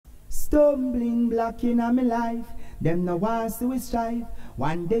Stumbling block in my life, them no want to strive.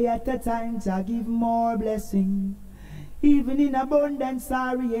 One day at a time, Jah give more blessing. Even in abundance,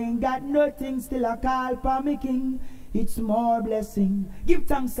 sorry, ain't got nothing, still I call for me king. It's more blessing. Give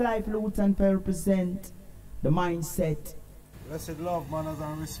thanks, life, loot, and represent the mindset. Blessed love, manners,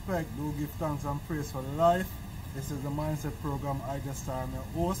 and respect. Do give thanks and praise for life. This is the Mindset program. I just am your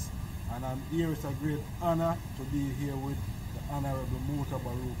host, and I'm here. It's a great honor to be here with the Honorable Muta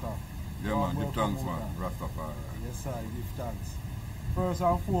Baruka. Yeah, man, give thanks, man. Rastafari. Yes, sir, give thanks. First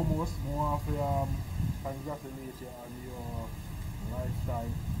and foremost, I want to congratulate you on your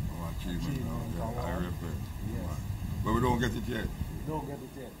lifetime achievement. Yeah, I respect. Yes. But we don't get it yet. We don't get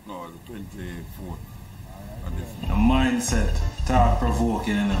it yet. No, the 24th. The mindset,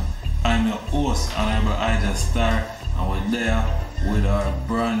 thought-provoking, you know. I'm your host, Honorable Ija Star, and we're there with our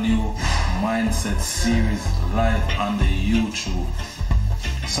brand new mindset series live on the YouTube.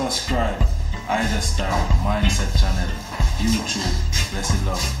 Subscribe, Ija Star Mindset channel, YouTube. Blessed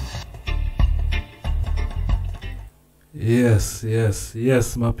love. Yes,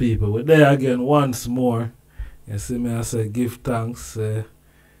 my people. We're there again once more. You see me, I say give thanks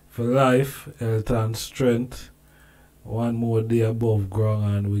for life, health and strength. One more day above ground,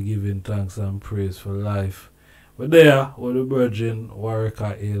 and we're giving thanks and praise for life. We're there with the Virgin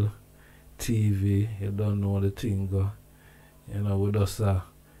Warwicker Hill TV. You don't know the thing go. You know, we just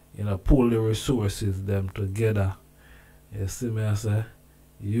pull the resources them together. You see me, I say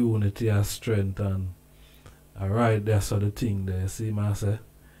unity and strength, and alright, that's the thing there. You see me, I say.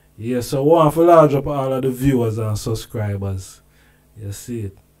 Yeah, so one for large up all of the viewers and subscribers. You see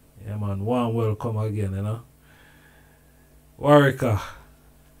it. Yeah, man. One welcome again, you know. Warwicker.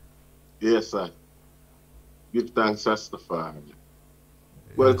 Yes, sir. Give thanks, RASTAFARI. Yes.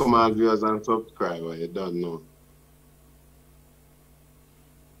 Welcome all viewers and subscribers. You don't know.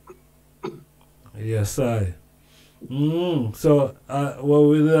 Yes, I. So, what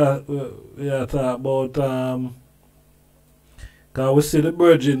we are talking about, can we see the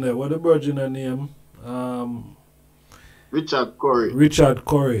Virgin there? What the Virgin name? Richard Currie. Richard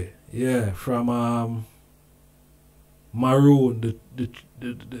Currie, yeah, from Maroon,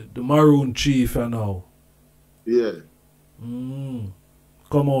 the Maroon chief and all. Yeah.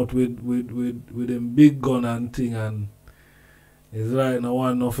 Come out with them big gun and thing, and it's like no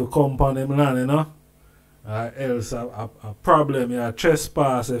one enough to come on him land, you know? Else a problem, yeah,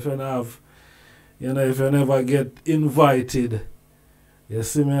 trespass if you have, you know, if you never get invited. You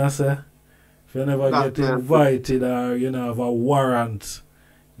see me, I say? If you never get invited or, you know, have a warrant,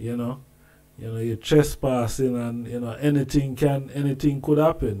 you know, you're trespassing, and, you know, anything could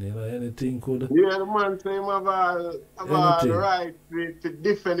happen, you know, anything could. Yeah, the man say him have a right to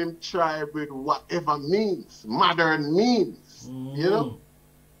defend him tribe with whatever means, modern means, you know?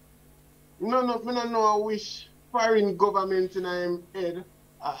 No, I don't know, I wish foreign government in him head,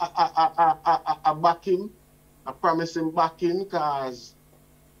 I back him, I promise him backing, because,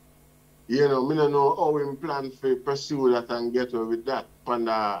 you know, I don't know how him plan to pursue that and get away with that on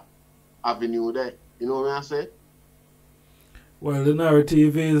the avenue there. You know what I say? Well, the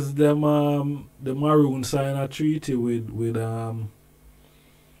narrative is them the Maroon sign a treaty with the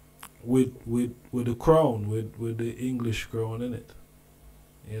crown, with the English crown in it.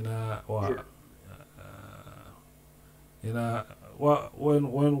 You know what? You know what?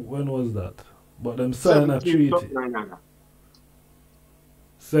 When was that? But them sign a treaty.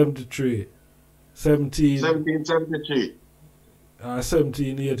 1773.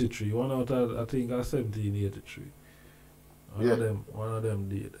 1783. One out of, I think, 1783. One of them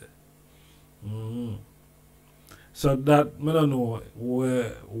did. So that I don't know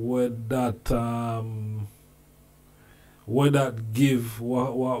where that give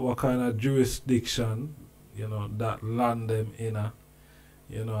what kind of jurisdiction, you know, that land them in a,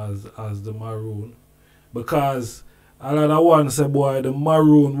 you know, as the Maroon, because a lot of one say, boy, the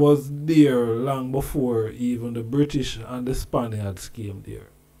Maroon was there long before even the British and the Spaniards came there.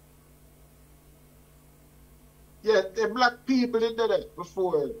 Yeah, the black people did that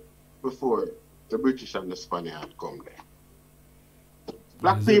before the British and the Spaniards come there.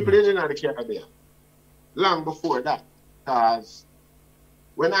 Black people didn't have the Caribbean long before that. Because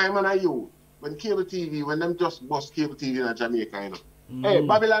when I'm on a youth, when cable TV, when them just bust cable TV in Jamaica, you know. Hey,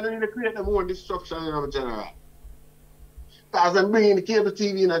 Babylon really create their own destruction in general. Because I'm bringing the cable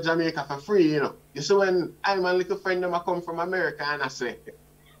TV in Jamaica for free, you know. You see, when I'm a little friend, them I come from America, and I say,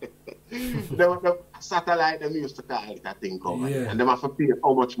 the satellite, them used to call it a thing come. Yeah. And them have to pay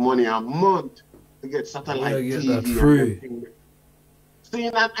how much money a month to get satellite TV. That free. See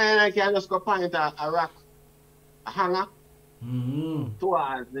that, I can just go find a rack, a hanger,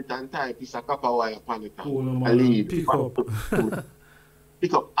 towards it and tie a piece of copper wire upon it Cool, and man. lead Pick back up.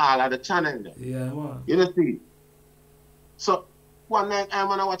 pick up all of the channel there. Yeah, man. You know see? So one night I'm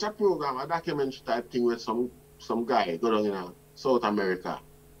gonna watch a program, a documentary type thing with some guy go down in South America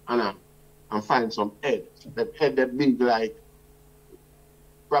and find some head. That head that big like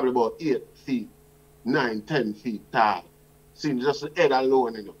probably about 8 feet, 9, 10 feet tall. See, just the head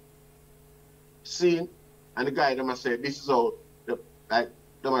alone, you know. See? And the guy them a say this is how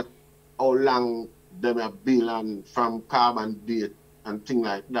how long them have been and from carbon date and thing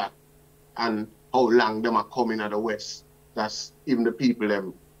like that. And how long them are coming out the West. That's even the people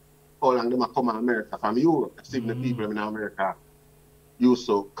them how long them are coming to America from Europe. That's even the people in America used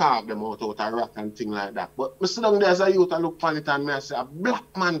to carve them out of rock and thing like that. But I sit down there as a youth and look upon it and I say, a black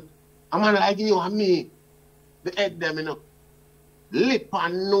man, a man like you and me, the head them, you know, lip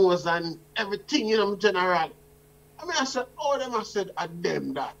and nose and everything, you know, in general. I mean, I said, oh, them, I said, are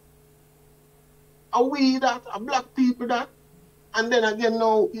them that? Are we that? Are black people that? And then again,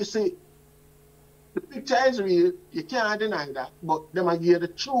 now, you see, the picture is real, you can't deny that, but them give the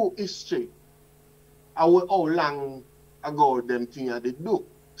true history of how long ago them things they do.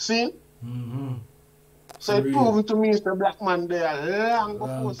 See? So it proven to me it's the black man there long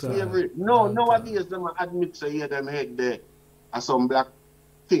before slavery. No, nowadays them admit to hear them head there are some black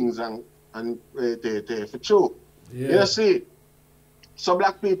things and for true. Yeah. You see? So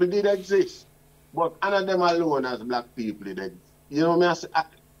black people did exist. But none of them alone as black people did exist. You know what I mean?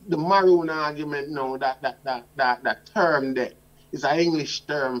 The Maroon argument now, that term there is an English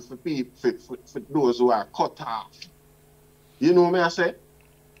term for people for those who are cut off. You know what I say?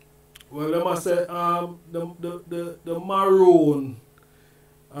 Well, them I say the Maroon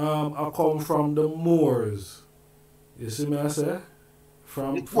I come from the Moors. You see me I say?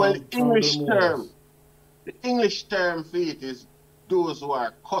 From English the term. The English term for it is those who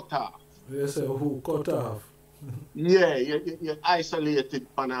are cut off. You say who cut off? Yeah, you're isolated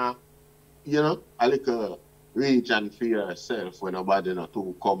on a little region for yourself when nobody not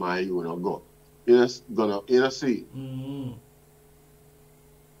to come and you know go. You know see?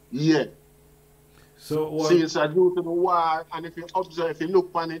 Yeah. So what? See, it's due to the war, and if you observe, if you look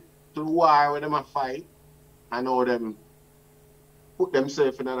on it, to the war where them a fight, and how them put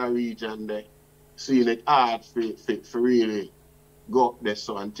themselves in another region there, seeing it hard for really go up there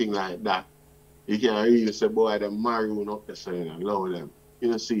so and thing like that. You can really say, boy, them Maroon up there so you know, allow them. You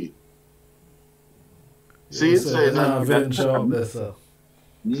know, see. See, so it's venture up there, sir.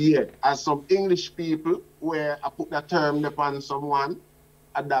 Yeah, as some English people where I put that term upon someone,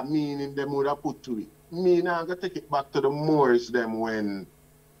 and that meaning them would have put to it. Me now I'm gonna take it back to the Moors them when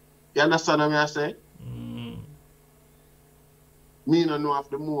you understand what I say? Me no know if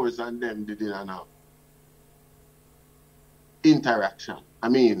the Moors and them did it now. Interaction. I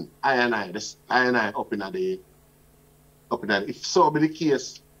mean, I and I up in the if so be the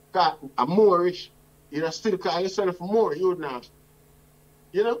case, a Moorish, you know, still call yourself Moor, you would not.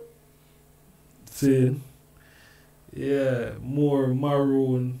 You know? See. Yeah,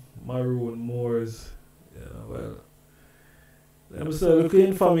 Maroon, Moors. Yeah, well. Them say look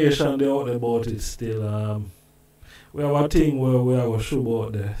information they out there about it still. We have a thing where we are gonna show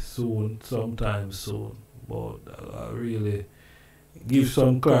about there sometime soon. But really give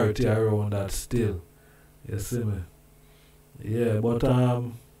some clarity around that still. You see me? Yeah, but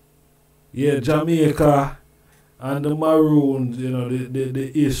yeah, Jamaica and the Maroons, you know,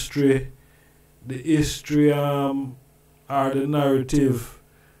 the history or the narrative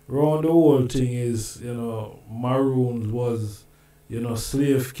around the whole thing is, you know, Maroons was, you know,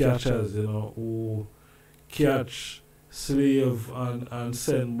 slave catchers, you know, who catch slave and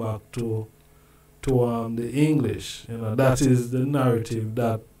send back to the English. You know, that is the narrative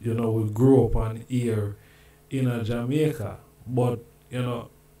that, you know, we grew up and hear in Jamaica. But, you know,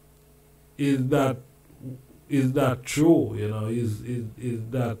 is that true? You know, is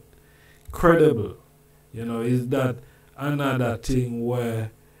that credible? You know, is that another thing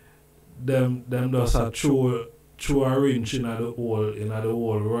where them just a true arrange in the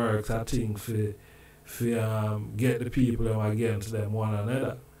whole works I think for get the people against them one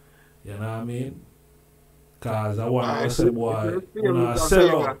another. You know what I mean? Cause I want to say boy when I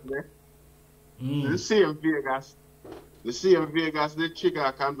sell out. The same Vegas they trigger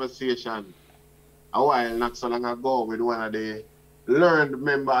a conversation a while not so long ago with one of the learned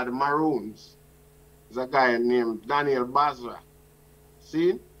member of the Maroons. There's a guy named Daniel Basra.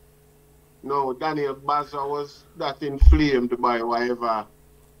 See? No, Daniel Basra was that inflamed by whatever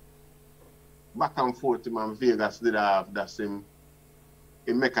back and forth him and Vegas did have. That's him.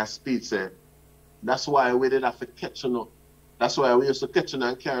 He make a speech say, that's why we did have to catch up That's why we used to catch them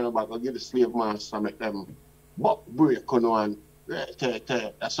and carry them back and give the slave master make them buck break on one.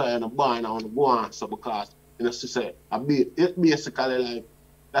 That's why I'm born on the born, so because you know, say it basically like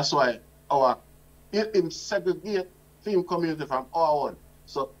that's why our him segregate film community from our own.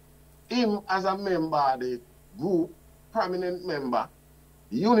 So him as a member of the group, prominent member,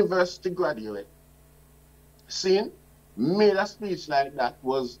 university graduate, seeing made a speech like that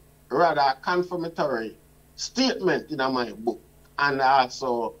was rather a confirmatory statement in my book. And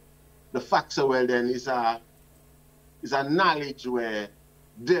also the facts well then is a knowledge where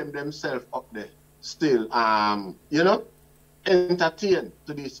them themselves up there still you know entertain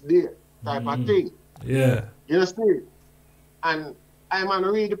to this day type of thing. Yeah. You understand? And I'm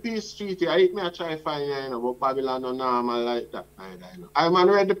gonna read the peace treaty. I think me I try to find you know, but Babylon no normal like that. I'm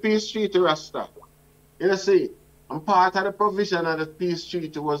gonna read the peace treaty, Rasta. You see, and part of the provision of the peace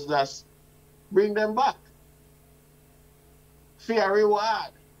treaty was just bring them back. Fair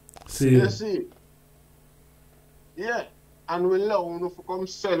reward. See. You see? Yeah. And we allow them to come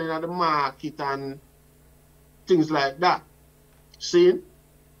selling at the market and things like that. See?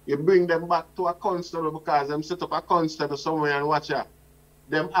 You bring them back to a constable because them set up a constable somewhere and watch out.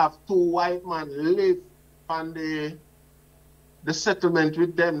 Them have 2 white men live on the settlement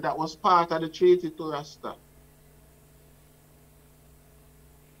with them that was part of the treaty to Rasta.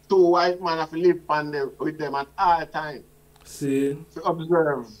 2 white men have lived on them, with them at all times. See? To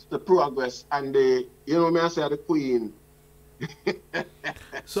observe the progress and the, you know me I say the queen.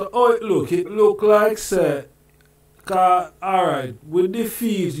 So oh it look like say alright, we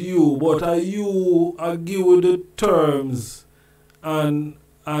defeat you, but are you give with the terms and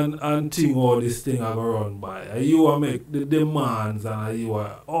thing all this thing I go run by? Are you make the demands and are you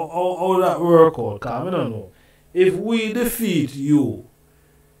how that work out? Cause I don't know. If we defeat you,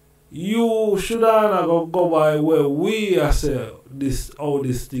 you should not go by where we are say this all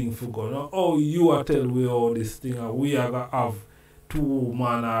this thing for go. Now, oh you are tell we all this thing and we are gonna have 2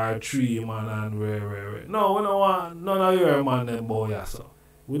 man or 3 man and where. No, we don't want none of your man them boy so.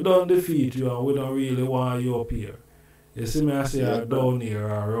 We don't defeat you and we don't really want you up here. You see me I say down here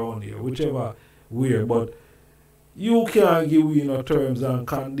or around here, whichever way, but you can't give me no terms and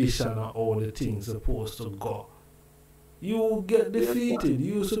conditions and all the things supposed to go. You get defeated.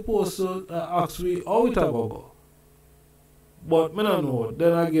 You supposed to ask me how it a go. But me don't know.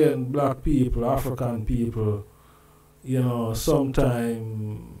 Then again, black people, African people, you know,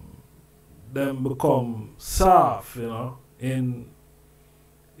 sometimes them become soft, you know, in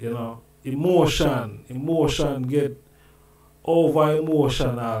emotion get over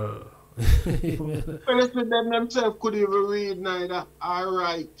emotional. Honestly, them themselves could even read neither or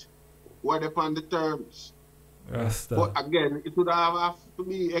write what upon the terms. Rasta. But again, it would have to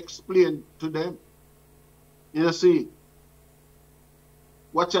be explained to them. You see,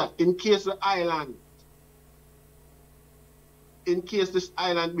 watch out, in case this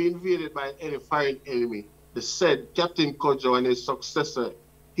island be invaded by any foreign enemy, the said Captain Kojo and his successor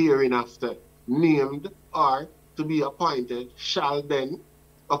hereinafter named or to be appointed shall then,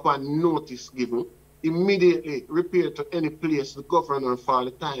 upon notice given, immediately repair to any place the governor for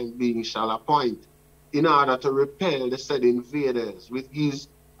the time being shall appoint, in order to repel the said invaders with his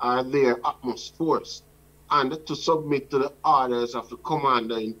or their utmost force, and to submit to the orders of the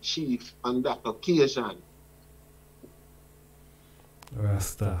commander-in-chief on that occasion.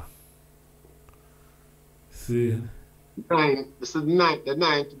 Rasta. See? This is the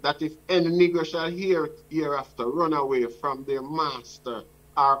ninth, that if any nigger shall hereafter run away from their master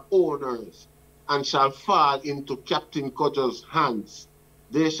or owners, and shall fall into Captain Kojo's hands,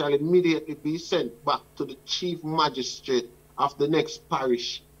 they shall immediately be sent back to the chief magistrate of the next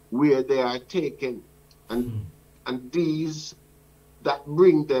parish where they are taken, and these that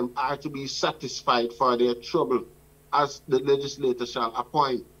bring them are to be satisfied for their trouble, as the legislator shall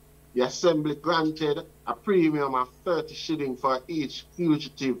appoint. The assembly granted a premium of 30 shillings for each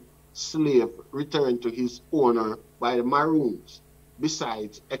fugitive slave returned to his owner by the Maroons,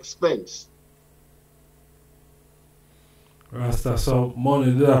 besides expense. Rasta, so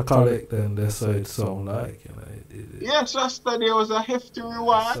money did I collect then, that's how it sound like, you know. Yes, Rasta, there was a hefty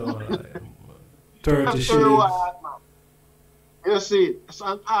reward. Like 30 shillings. You see, so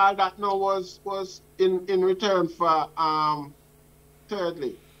and all that now was in return for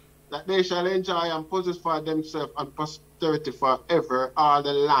thirdly, that they shall enjoy and possess for themselves and posterity forever all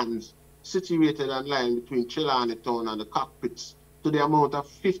the lands situated and lying between Trelawney Town and the cockpits to the amount of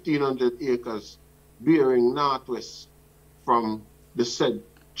 1,500 acres bearing northwest from the said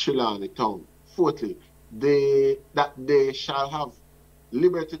Trelawney Town. Fourthly, that they shall have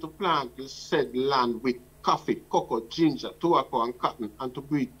liberty to plant the said land with coffee, cocoa, ginger, tobacco, and cotton, and to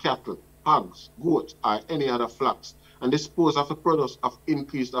breed cattle, hogs, goats, or any other flocks, and dispose of the products of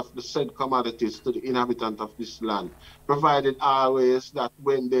increase of the said commodities to the inhabitant of this land, provided always that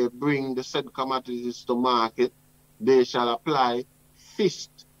when they bring the said commodities to market, they shall apply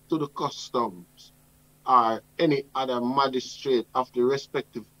fist to the customs or any other magistrate of the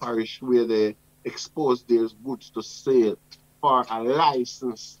respective parish where they expose their goods to sale for a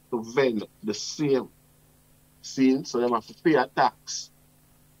license to vend the same. See, so they have to pay a tax.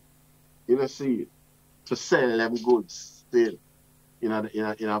 You know, see, to sell them goods still in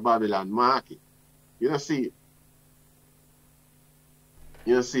a Babylon market. You know, see.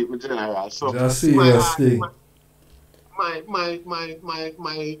 You know, see, my general. So my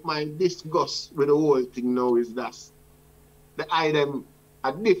disgust with the whole thing now is that the item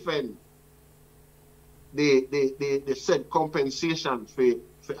are different. They said compensation for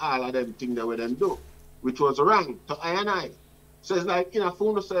all of them things that we them do, which was wrong to I and I. So it's like, you know,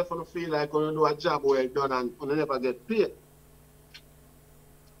 for yourself and feel like when you do a job well done and you never get paid.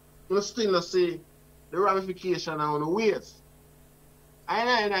 You still not see the ramification on the ways.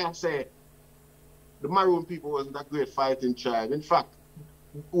 I say the Maroon people wasn't a great fighting tribe. In fact,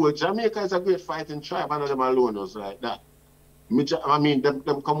 Jamaica is a great fighting tribe, none of them alone was like that. I mean, them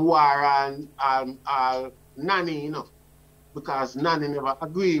come war and Nanny, you know, because Nanny never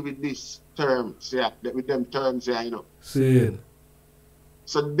agree with these terms, yeah, with them terms, yeah, you know. See.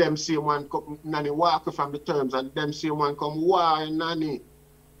 So them say one come, Nanny walk from the terms, and them say one come war and Nanny.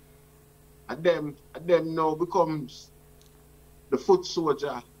 And them now becomes the foot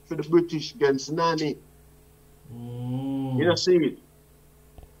soldier for the British against Nanny. You know, see it?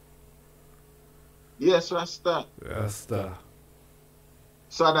 Yes, Rasta. Rasta.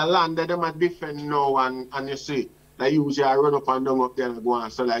 So the land that them are different now, and you see, they usually run up and down up there and go on.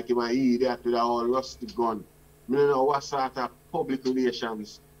 So like him and he there to the whole rusty gun. I don't know what sort of public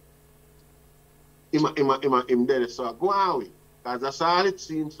relations him there. So go on with. Because that's all it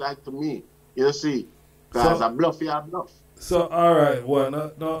seems like to me. You see? Because so, a bluff, you a bluff. So alright,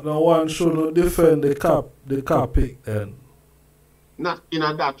 well, no one should defend the pick then. Not in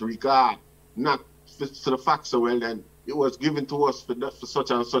that regard. Not for the facts so well then. It was given to us for such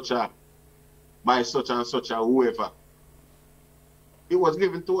and such a, by such and such a whoever. It was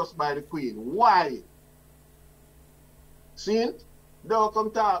given to us by the Queen. Why? See? Don't come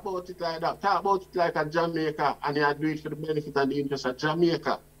talk about it like that. Talk about it like a Jamaica, and you do it for the benefit and the interest of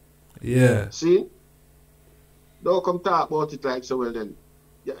Jamaica. Yeah. See? Don't come talk about it like so well then.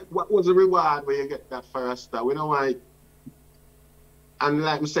 Yeah, what was the reward when you get that first star? We know why. And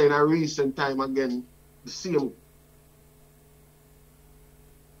like we say in a recent time again, the same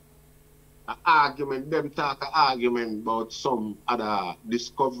argument, them talk an argument about some other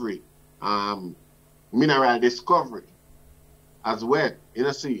discovery, mineral discovery as well, you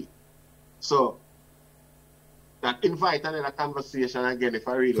know, see. So that invite another conversation again if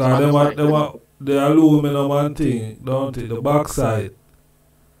I read so the aluminum and thing, don't it? The backside.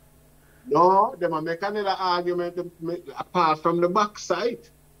 No, they might make another argument apart from the backside.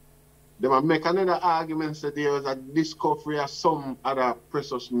 They might make another argument that there was a discovery of some other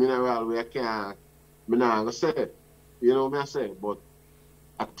precious mineral where I can't, I'm not going to say it. You know what I say? But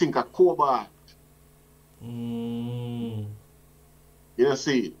I think a cobalt. You know,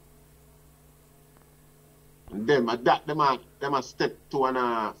 see? And them a step to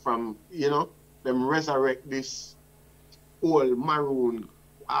an from, you know, them resurrect this old Maroon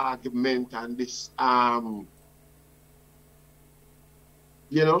argument and this,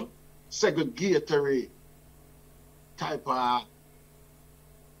 you know, segregatory type of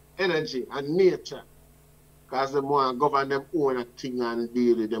energy and nature. Because they want to govern them own thing and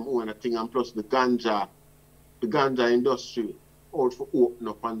deal with them own thing, and plus the ganja industry out for open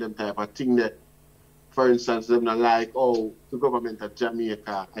up on them type of thing that, for instance, them not like, oh, the government of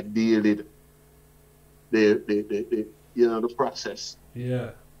Jamaica had deal with the you know, the process.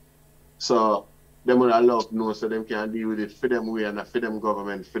 Yeah. So them would allow know so them can deal with it for them way and for them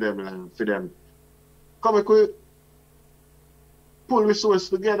government, for them land, for them. Come we pull resources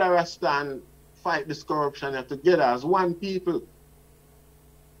together and fight this corruption together as one people.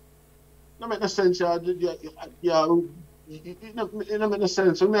 No make no sense, you know make no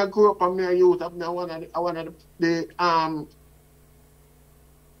sense. When I grew up and me a youth, I'm one of the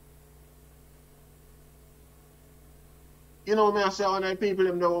you know me I say one of the people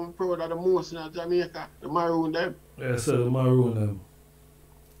them that I'm proud of the most in Jamaica, the Maroon them. Yeah, so the Maroon them.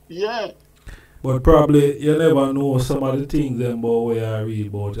 Yeah. But probably you never know some of the things them about where I read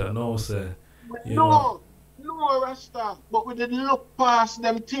about it now, say. No, Rasta. But we didn't look past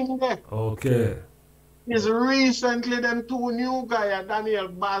them things there. Okay. is recently them two new guys, Daniel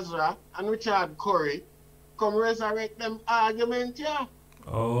Bazra and Richard Currie, come resurrect them argument, yeah.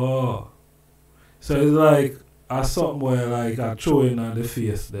 Oh. So it's like a something where like a throwing on the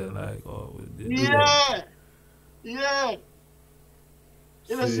face then like they do them. Yeah, yeah.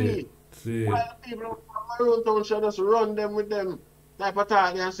 You know, see, See. while people from Maroon Town should just run them with them type of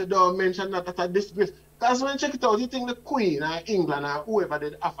talk and say, don't mention that as a disgrace. Because when you check it out, you think the Queen or England or whoever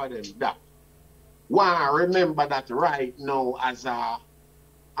did offer them that. One, remember that right now as a,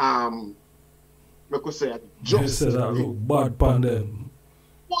 we could say, They justice. say that look bad pon them.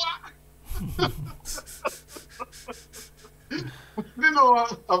 What? You know,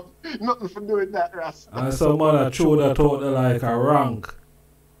 nothing to do with that, Rasta. And some man throw that out there like a rank.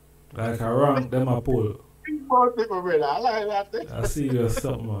 Like a rank them a pull. Think about it, my brother. I like that. I see you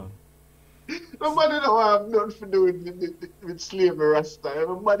something man. Nobody don't have nothing to do with slavery, Rasta.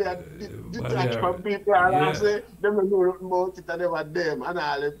 Everybody are detached from people and say, them don't know nothing about it and they were them and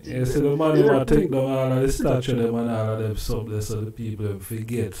all them things. Yeah, see the man them take down all of the statue them and all of them something so the people them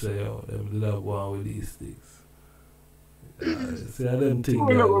forget say yo, them did have one with these things. See how them things Who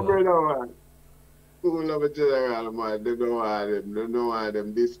there, love a man. brother, man? Who love a general, man? They don't want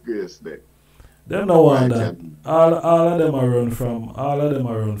them disgrace them. Them no want that. All of them are run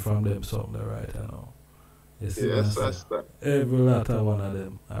from them something there right now. You see what I'm Yes, saying? Rasta. Every latter one of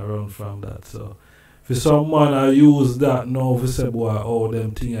them I run from that. So for some man I use that now for say boy all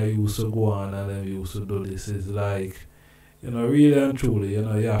them thing I used to go on and them used to do this is like, you know, really and truly, you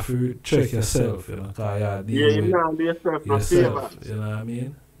know, you have to check yourself, you know, because you Yeah, deal you with know, yourself no favor. yourself, you know what I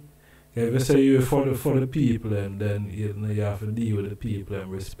mean? If you say you're for the people and then you know you have to deal with the people and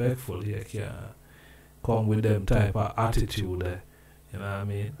respectfully, you can't come with them type of attitude there. You know what I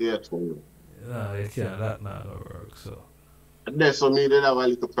mean? Yes, man. No, you can't, that not gonna work, so. And that's for me, they have a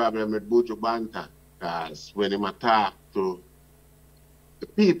little problem with Buju Banton. Because when he talk to the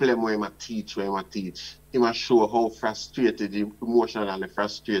people when he teach, he must show how frustrated, emotionally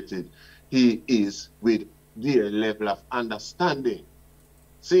frustrated he is with their level of understanding.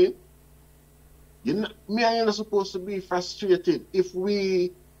 See? Me and you are supposed to be frustrated if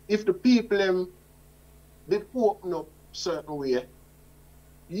the people they open up certain way.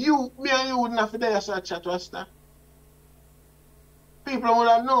 Me and you wouldn't have to dare such chat to us. People would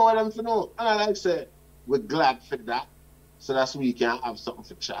have known what them to know. And like I said, we're glad for that. So that's we can have something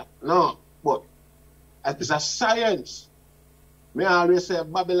to chat. No, but it's a science. Me always say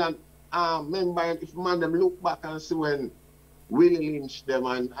Babylon, remember if man them look back and see when Willie Lynch them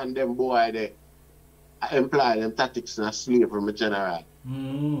and them boy they employ them tactics in a slavery in general.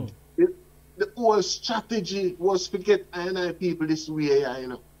 The whole strategy was to get I people this way, you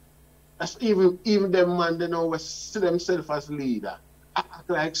know. That's even them man they know see themselves as leader. Act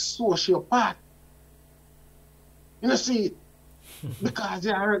like sociopath. You know, see, because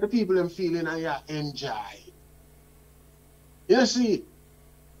you hurt the people them feeling and you enjoy. You know, see.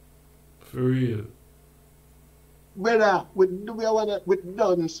 For real. Brother, with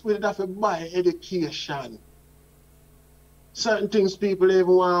guns, we have to buy education. Certain things people even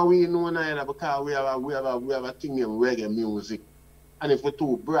want we know neither because we have a thing in reggae music. And if we're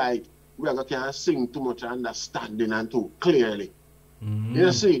too bright, we can't sing too much understanding and too clearly.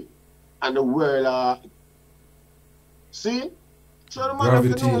 You see? And the world see? So the man of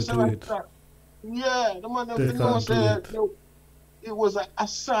the know say like that. Yeah, the man of the know say it was an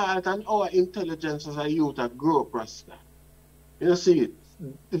assault on our intelligence as a youth that grew up, Rasta. You see,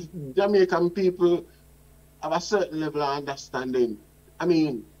 if Jamaican people have a certain level of understanding. I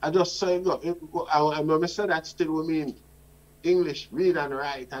mean, I just say, look, I say that still we mean English, read and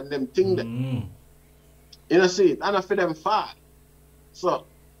write, and them thing that. You know, see, and I for them far. So,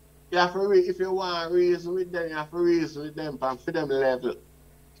 you have to if you want to reason with them, you have to reason with them and for them level.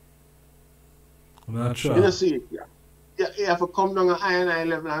 Not sure. You know, see, you have to come down at I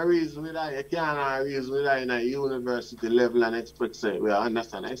level and reason with that. You can't reason with that in a university level and expect say, we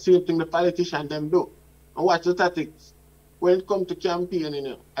understand. The same thing the politicians them do. And watch the tactics. When it comes to campaigning,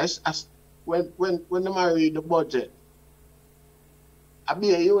 you know, when they marry the budget, I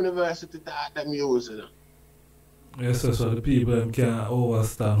be a university that them use, you know. Yes, so the people can't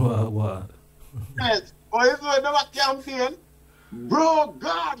understand what I want. Yes, or if they never campaign, bro,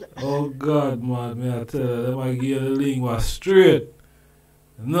 God. Oh God, man, me I tell you, them I give you the lingua straight.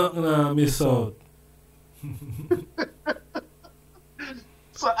 Nothing I miss out.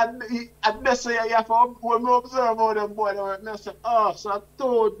 So at best say you have to when we observe all them boys, they say, oh, so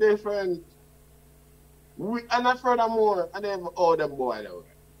two different. And furthermore, and then all them boys.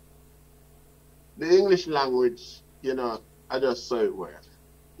 The English language, you know, I just saw it where.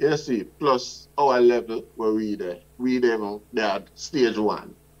 You see, plus our level where we there. We there at stage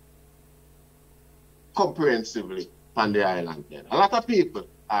 1. Comprehensively on the island then. A lot of people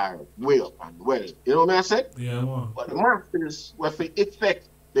are way up and well. You know what I said? Yeah, man. But the masses where the effect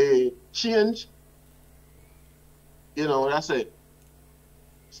the change, you know what I said?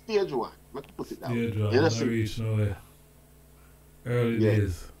 Stage 1. Let's put it down. Stage 1, You not see? reach nowhere. Early Yeah.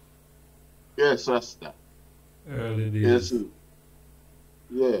 days. Yes, that's that. Early You days. see?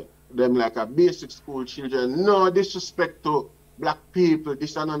 Yeah. Them like a basic school children. No disrespect to black people.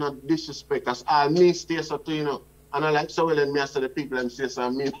 This and no disrespect. As all me stay so to, you know. And I like so well and me I say the people them say so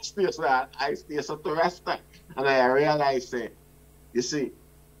me stay so I stay so to Rasta. And I realize say, you see,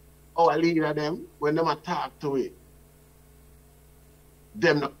 our leader them, when them talk to it,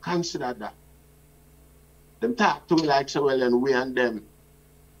 them not consider that. Them talk to me like so well and we and them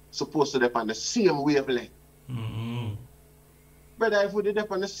supposed to be on the same wavelength. Mm-hmm. Brother, if we did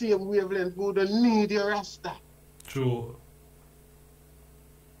on the same wavelength, we wouldn't need your Rasta. True.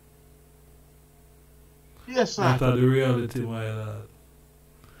 Yes, sir. That's the reality, my lad.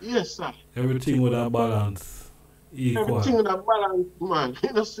 Yes, sir. Everything with a balance. Equal. Everything in a balance, man. You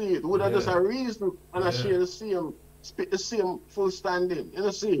don't see it. Would I just Yeah. a reason and I Yeah. share the same, speak the same full standing. You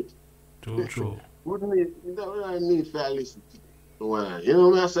don't see it. True. Wouldn't need, you don't need for listen to one. You know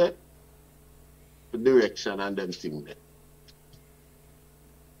what I say? The direction and them thing there.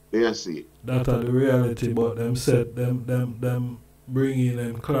 You see it. That's the reality, but them set them bring in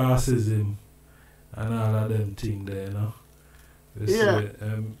them classism and all of them thing there, you know. You Yeah. see,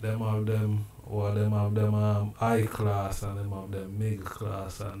 them have them, or them have them high class and them have them middle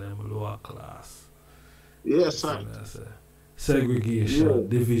class and them lower class. Yes, See sir. me I say? Segregation, Yeah.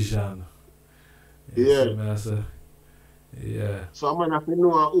 division. You Yeah. see me I say? Yeah. So I'm gonna have to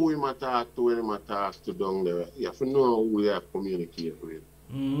know who him a talk to when him a talk to down there. You have to know who you have to communicate with.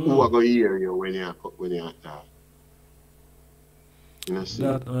 Who are going to hear you when you talk. You know, see?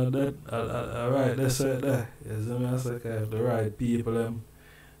 That right, that's it there. You see me I say? 'Cause if the right people them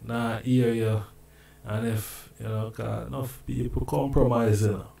not hear you, and if, you know, 'cause enough people compromise,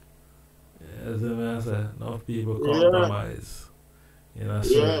 you know. You see me I say? Enough people Yeah. compromise. You know,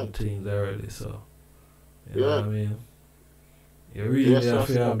 certain Yeah. things already, so. You know Yeah. what I mean? You really Yes, have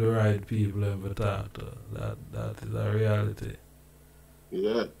to sir. have the right people them to talk to. That is a reality.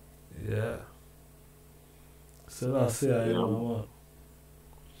 Yeah. Yeah. So that's it, you Yeah. know, man.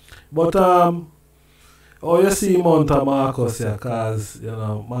 But oh, you see Mount of Marcus here, cause you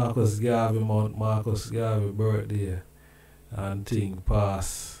know Marcus Garvey birthday and thing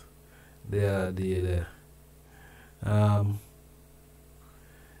pass the other day there.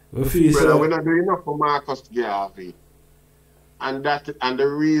 We feel Brother, so. we're not doing enough for Marcus Garvey. And the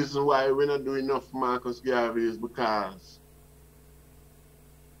reason why we're not doing enough for Marcus Garvey is because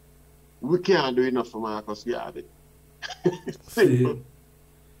we can't do enough for Marcus Garvey. Simple. See,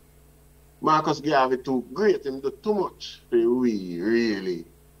 Marcus Garvey too great, him do too much for we really.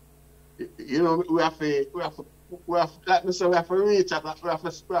 You know, we have to like me say, we have to reach out, we have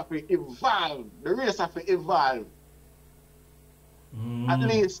to evolve. The race have to evolve. At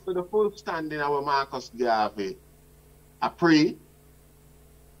least to the full standing of Marcus Garvey. I pray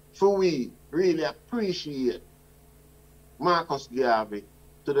for we really appreciate Marcus Garvey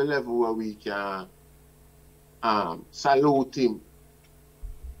to the level where we can salute him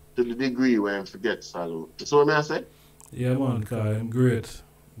to the degree where he forget salute. So what I say? yeah, man, cause I'm great.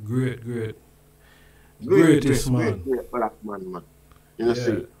 Greatest Great man. black man. You know, Yeah.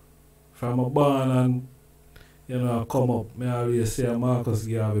 see? From a born and, you know, come up, me always see a Marcus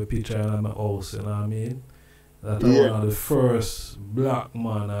Garvey picture in my house, you know what I mean? That Yeah. one of the first black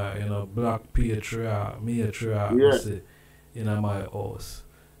man, you know, black matriarch, Yeah. I say, in my house.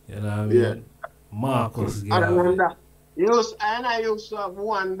 You know what I mean? Yeah. Marcus Other Garvey. than that, I used to have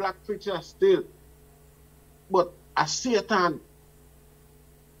one black picture still. But a Satan.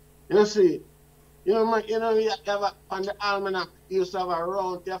 You know, see, you have on the almanac, you used to have a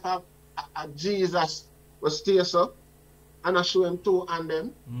round, you have a Jesus was stay so, and I show him two and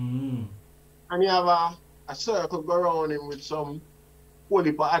them. And you have a circle go around him with some whole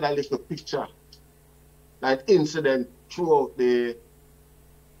heap of other little picture. Like incident throughout the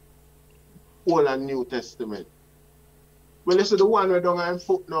Old and New Testament. Well, you see the one where down on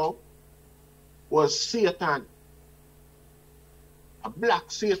foot now was Satan. A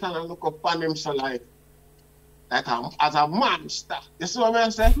black Satan and look upon him so like as a monster. You see what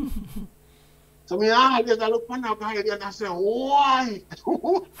I'm saying? So me always I look upon that guy and I say, why?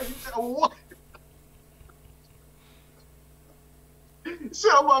 Why?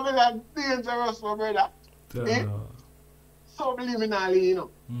 So my brother dangerous, my brother. Yeah. Eh? subliminally, you know.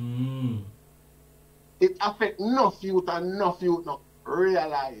 Mm. It affect enough youth and enough youth not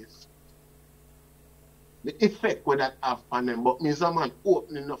realize the effect where that have on them. But me as a man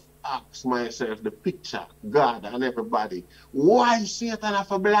opening enough ask myself the picture, God and everybody, why Satan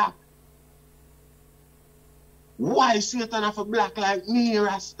have a black? Why Satan have a black like me,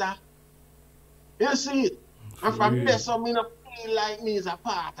 Rasta? You see it? And from there, so me not feel like me is a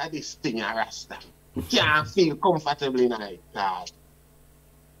part of this thing, Rasta. You can't feel comfortably in it, God.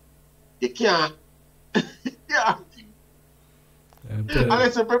 You can't. Yeah.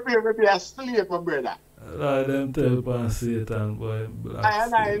 Unless you prepare to be a slave, my brother. Them tell upon Satan, boy.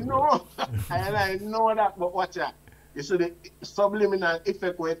 Black I know. I know that, but watch out. You see the subliminal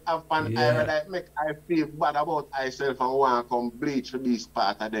effect where it have on I that make I feel bad about myself and want to come bleach for this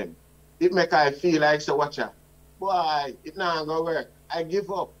part of them. It make I feel like, so watch out. Boy, it not gonna work. I give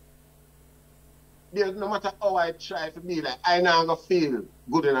up. There's no matter how I try to be like, I not gonna feel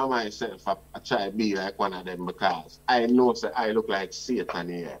good enough myself. I try to be like one of them because I know that I look like Satan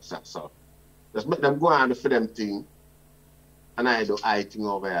here. So just make them go on for them thing and I do I thing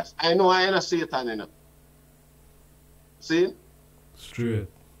over here. I know I ain't a Satan enough. See? Straight.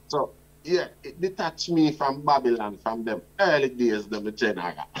 So yeah, it detached me from Babylon from them early days, them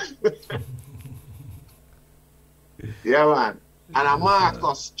general. Yeah, man. And I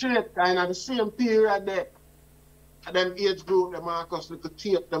Marcus straight kind of the same period there. And them age group, the Marcus little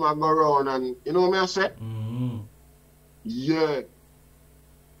tape them and go around and you know what I say? Mm-hmm. Yeah.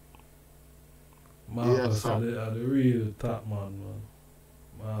 Marcus yes, are the real top man.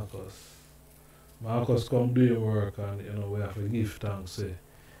 Marcus come do your work and you know we have to give thanks say,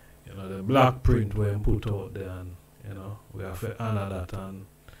 you know, the black print we put out there and you know, we have to honor that and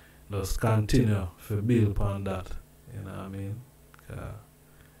just continue to build upon that. You know what I mean?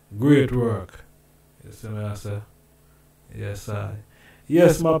 Great work. You see what I say? Yes,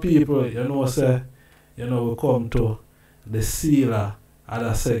 yes, my people, you know, say, you know, we come to the sealer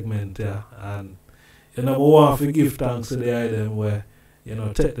other segment here, and you know, we want to give thanks to the item where, you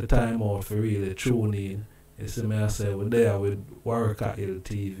know, take the time out for really tune in. You see me, I say, we're there with Warwick Hill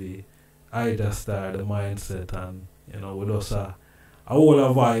TV, I just start the mindset, and you know, with us a whole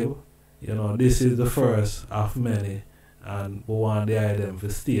vibe. You know, this is the first of many. And we want the item to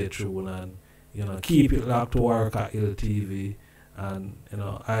stay true and, you know, keep it locked to Warwick Hill TV and, you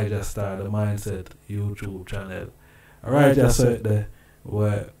know, I just started the Mindset YouTube channel. Right just out there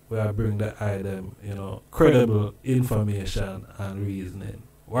where I bring the item, you know, credible information and reasoning.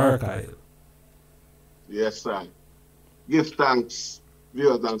 Warwick Hill. Yes, sir. Give thanks,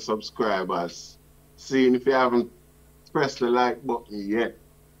 viewers and subscribers. Seeing if you haven't pressed the like button yet.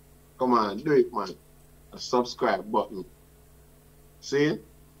 Come on, do it, man. A subscribe button. See?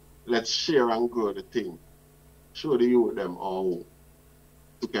 Let's share and grow the thing. Show the youth them how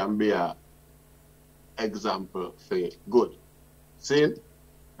you can be an example for good. See?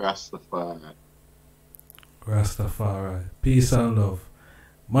 Rastafari. Rastafari. Peace and love.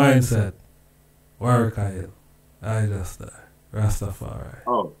 Mindset. Warwick Hill. I just Rastafari.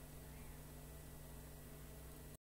 Oh.